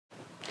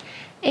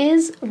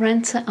Is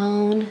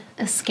rent-to-own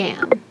a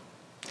scam?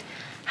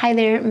 Hi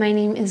there, my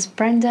name is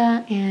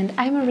Brenda and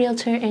I'm a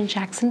realtor in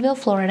Jacksonville,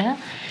 Florida.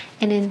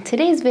 And in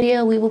today's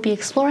video, we will be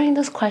exploring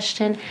this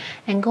question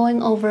and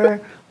going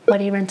over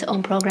what a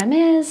rent-to-own program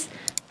is,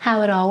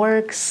 how it all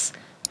works,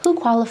 who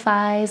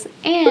qualifies,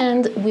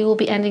 and we will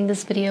be ending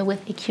this video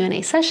with a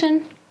Q&A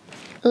session.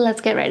 Let's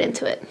get right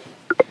into it.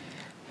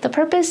 The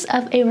purpose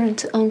of a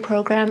rent-to-own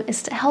program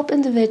is to help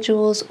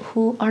individuals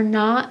who are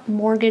not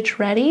mortgage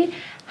ready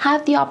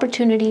have the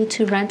opportunity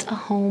to rent a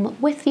home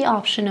with the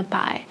option of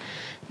buy.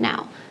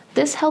 Now,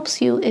 this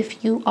helps you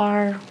if you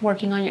are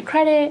working on your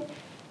credit,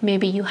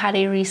 maybe you had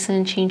a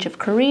recent change of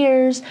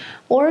careers,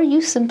 or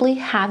you simply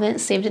haven't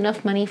saved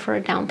enough money for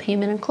a down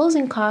payment and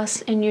closing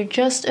costs, and you're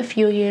just a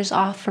few years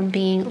off from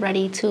being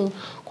ready to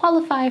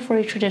qualify for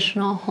a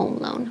traditional home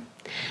loan.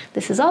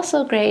 This is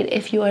also great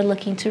if you are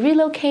looking to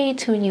relocate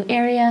to a new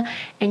area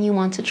and you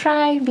want to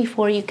try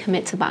before you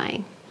commit to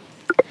buying.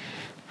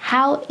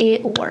 How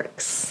it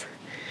works.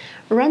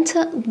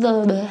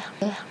 The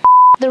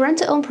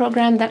rent-to-own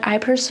program that I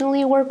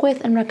personally work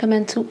with and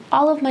recommend to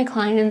all of my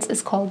clients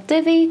is called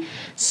Divvy.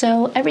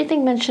 So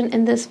everything mentioned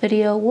in this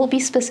video will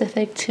be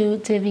specific to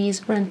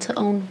Divvy's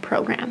rent-to-own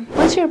program.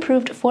 Once you're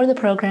approved for the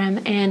program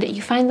and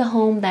you find the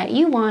home that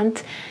you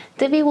want,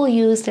 Divvy will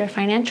use their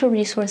financial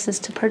resources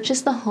to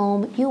purchase the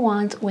home you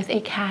want with a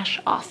cash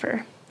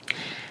offer.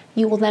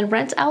 You will then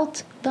rent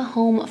out the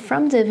home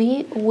from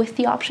Divvy with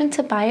the option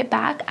to buy it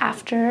back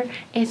after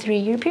a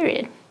 3-year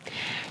period.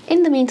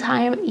 In the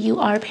meantime, you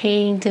are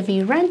paying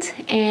Divvy rent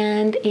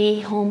and a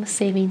home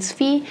savings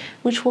fee,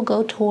 which will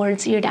go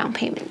towards your down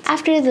payment.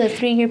 After the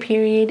 3-year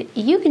period,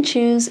 you can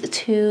choose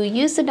to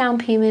use the down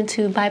payment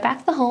to buy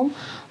back the home,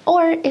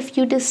 or if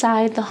you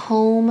decide the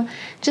home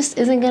just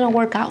isn't going to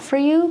work out for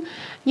you,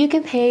 you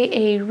can pay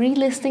a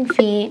relisting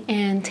fee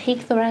and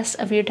take the rest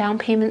of your down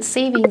payment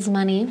savings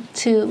money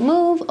to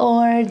move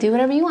or do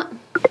whatever you want.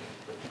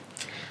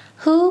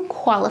 Who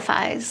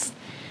qualifies?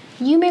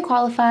 You may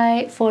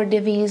qualify for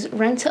Divvy's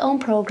rent-to-own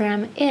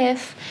program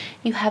if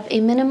you have a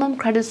minimum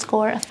credit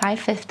score of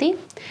 550,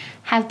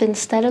 have been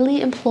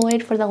steadily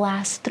employed for the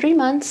last 3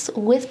 months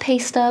with pay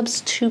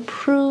stubs to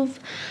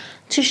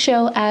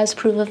show as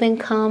proof of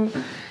income,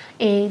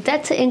 a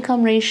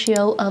debt-to-income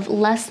ratio of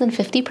less than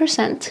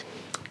 50%,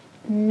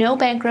 no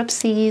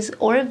bankruptcies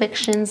or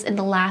evictions in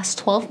the last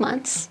 12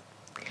 months,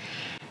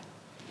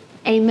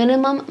 a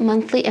minimum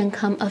monthly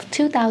income of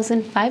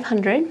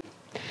 $2,500,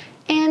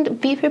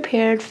 and be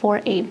prepared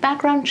for a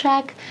background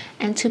check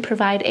and to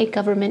provide a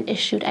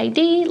government-issued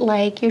ID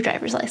like your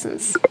driver's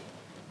license.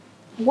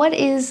 What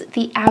is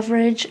the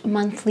average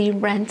monthly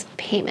rent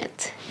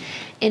payment?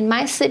 In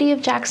my city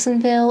of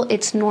Jacksonville,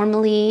 it's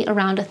normally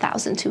around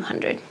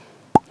 $1,200.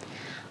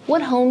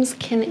 What homes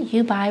can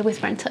you buy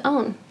with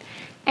rent-to-own?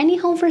 Any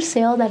home for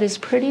sale that is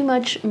pretty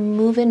much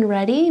move-in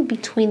ready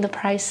between the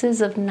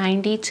prices of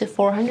 $90,000 to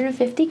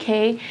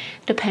 $450,000,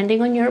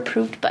 depending on your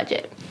approved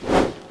budget.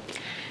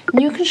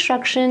 New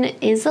construction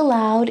is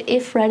allowed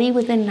if ready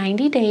within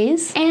 90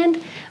 days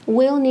and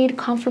will need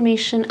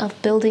confirmation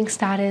of building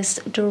status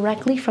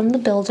directly from the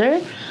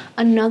builder.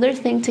 Another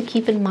thing to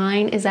keep in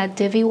mind is that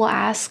Divvy will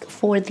ask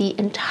for the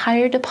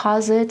entire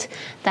deposit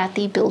that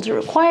the builder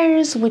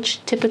requires, which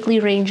typically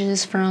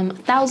ranges from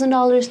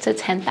 $1,000 to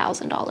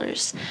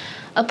 $10,000,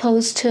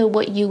 opposed to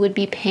what you would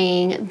be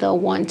paying the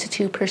 1%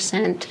 to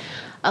 2%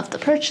 of the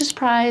purchase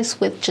price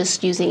with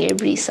just using a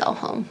resale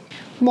home.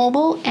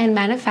 Mobile and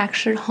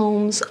manufactured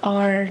homes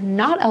are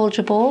not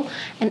eligible,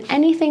 and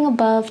anything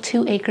above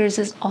 2 acres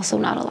is also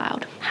not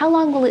allowed. How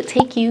long will it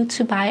take you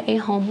to buy a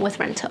home with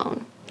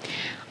rent-to-own?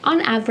 On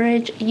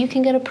average, you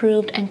can get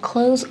approved and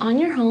close on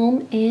your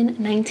home in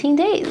 19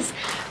 days,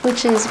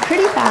 which is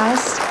pretty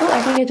fast. Oh,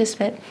 I think I just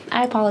spit.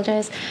 I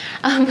apologize.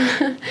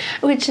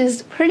 Which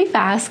is pretty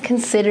fast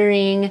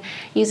considering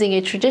using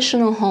a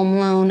traditional home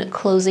loan,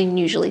 closing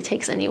usually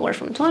takes anywhere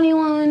from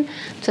 21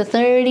 to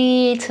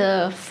 30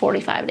 to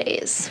 45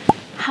 days.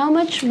 How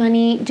much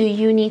money do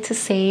you need to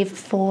save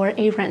for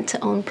a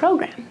rent-to-own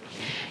program?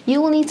 You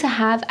will need to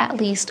have at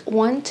least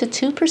 1% to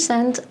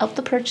 2% of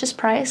the purchase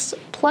price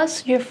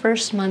plus your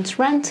first month's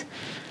rent.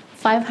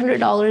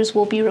 $500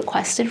 will be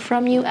requested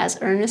from you as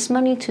earnest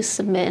money to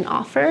submit an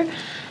offer,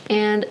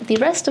 and the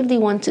rest of the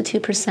 1% to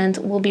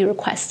 2% will be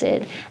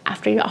requested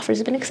after your offer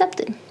has been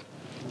accepted.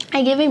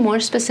 I give a more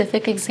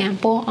specific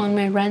example on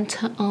my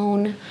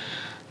rent-to-own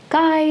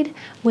guide,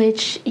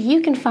 which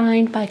you can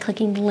find by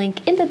clicking the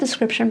link in the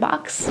description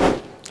box.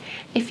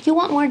 If you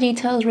want more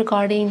details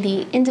regarding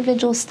the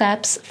individual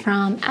steps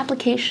from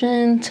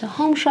application to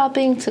home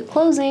shopping to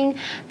closing,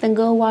 then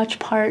go watch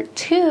part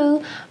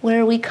 2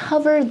 where we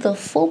cover the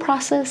full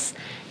process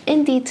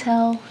in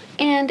detail.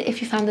 And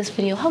if you found this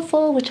video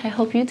helpful, which I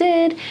hope you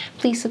did,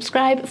 please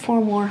subscribe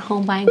for more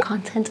home buying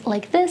content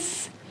like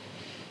this.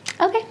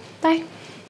 Okay, bye.